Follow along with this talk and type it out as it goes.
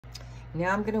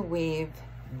Now I'm gonna weave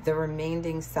the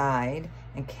remaining side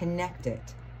and connect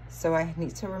it. So I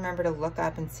need to remember to look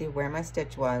up and see where my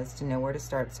stitch was to know where to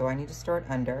start. So I need to start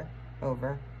under,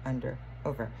 over, under,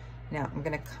 over. Now I'm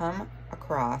gonna come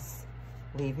across,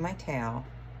 leave my tail,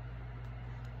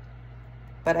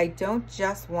 but I don't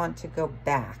just want to go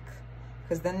back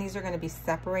because then these are gonna be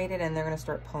separated and they're gonna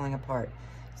start pulling apart.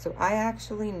 So I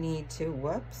actually need to,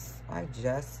 whoops, I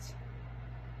just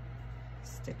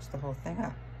stitched the whole thing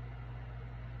up.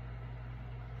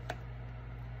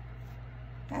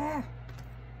 Ah.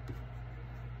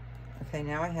 Okay,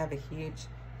 now I have a huge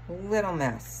little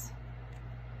mess.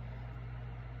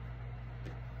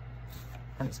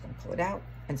 I'm just gonna pull it out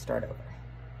and start over.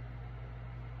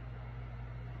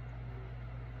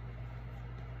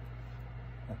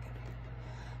 Okay.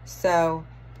 So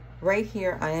right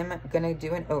here, I am gonna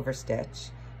do an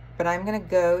overstitch, but I'm gonna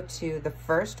go to the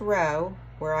first row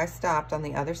where I stopped on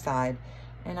the other side,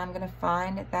 and I'm gonna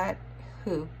find that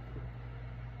hoop,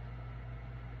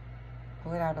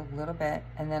 pull it out a little bit,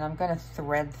 and then I'm gonna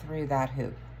thread through that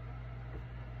hoop.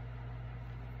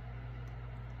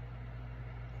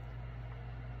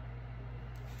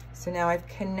 So now I've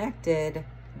connected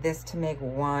this to make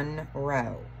one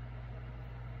row.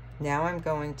 Now I'm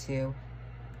going to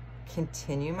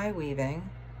continue my weaving,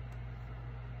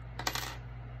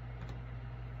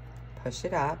 push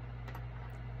it up,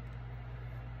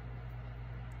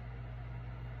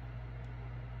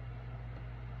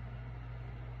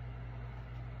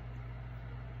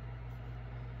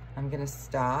 I'm gonna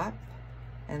stop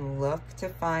and look to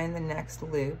find the next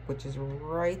loop, which is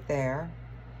right there.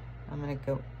 I'm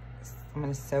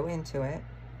gonna sew into it.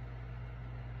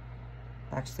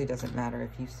 Actually, doesn't matter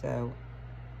if you sew,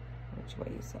 which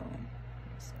way you sew in.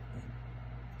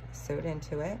 Sewed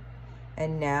into it.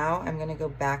 And now I'm gonna go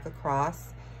back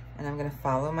across and I'm gonna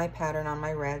follow my pattern on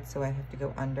my red, so I have to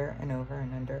go under and over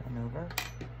and under and over.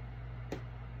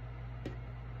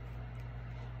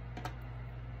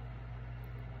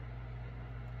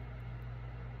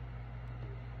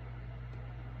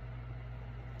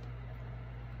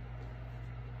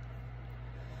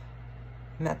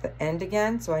 I'm at the end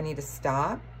again, so I need to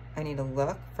stop. I need to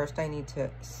look. First, I need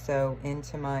to sew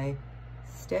into my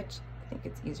stitch. I think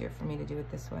it's easier for me to do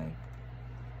it this way.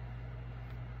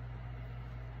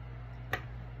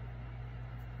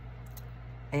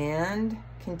 And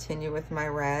continue with my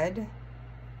red.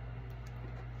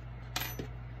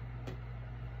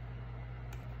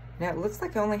 Now it looks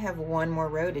like I only have one more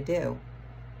row to do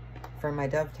for my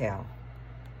dovetail.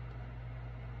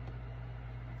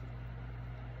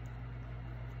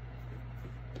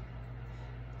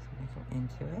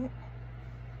 Into it.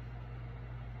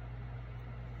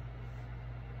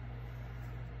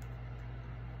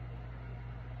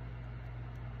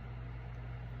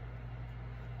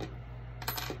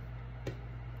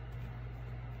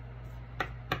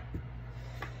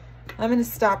 I'm going to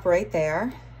stop right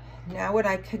there. Now what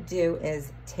I could do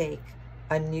is take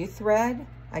a new thread.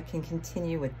 I can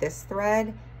continue with this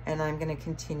thread, and I'm going to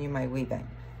continue my weaving.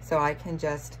 So I can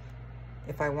just,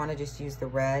 if I want to just use the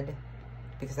red,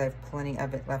 because I have plenty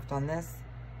of it left on this,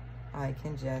 I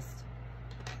can just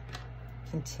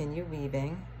continue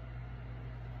weaving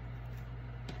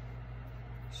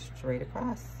straight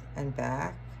across and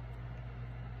back.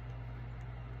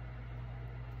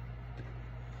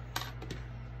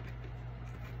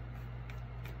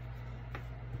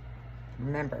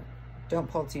 Remember, don't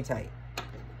pull too tight.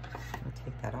 I'll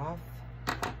take that off.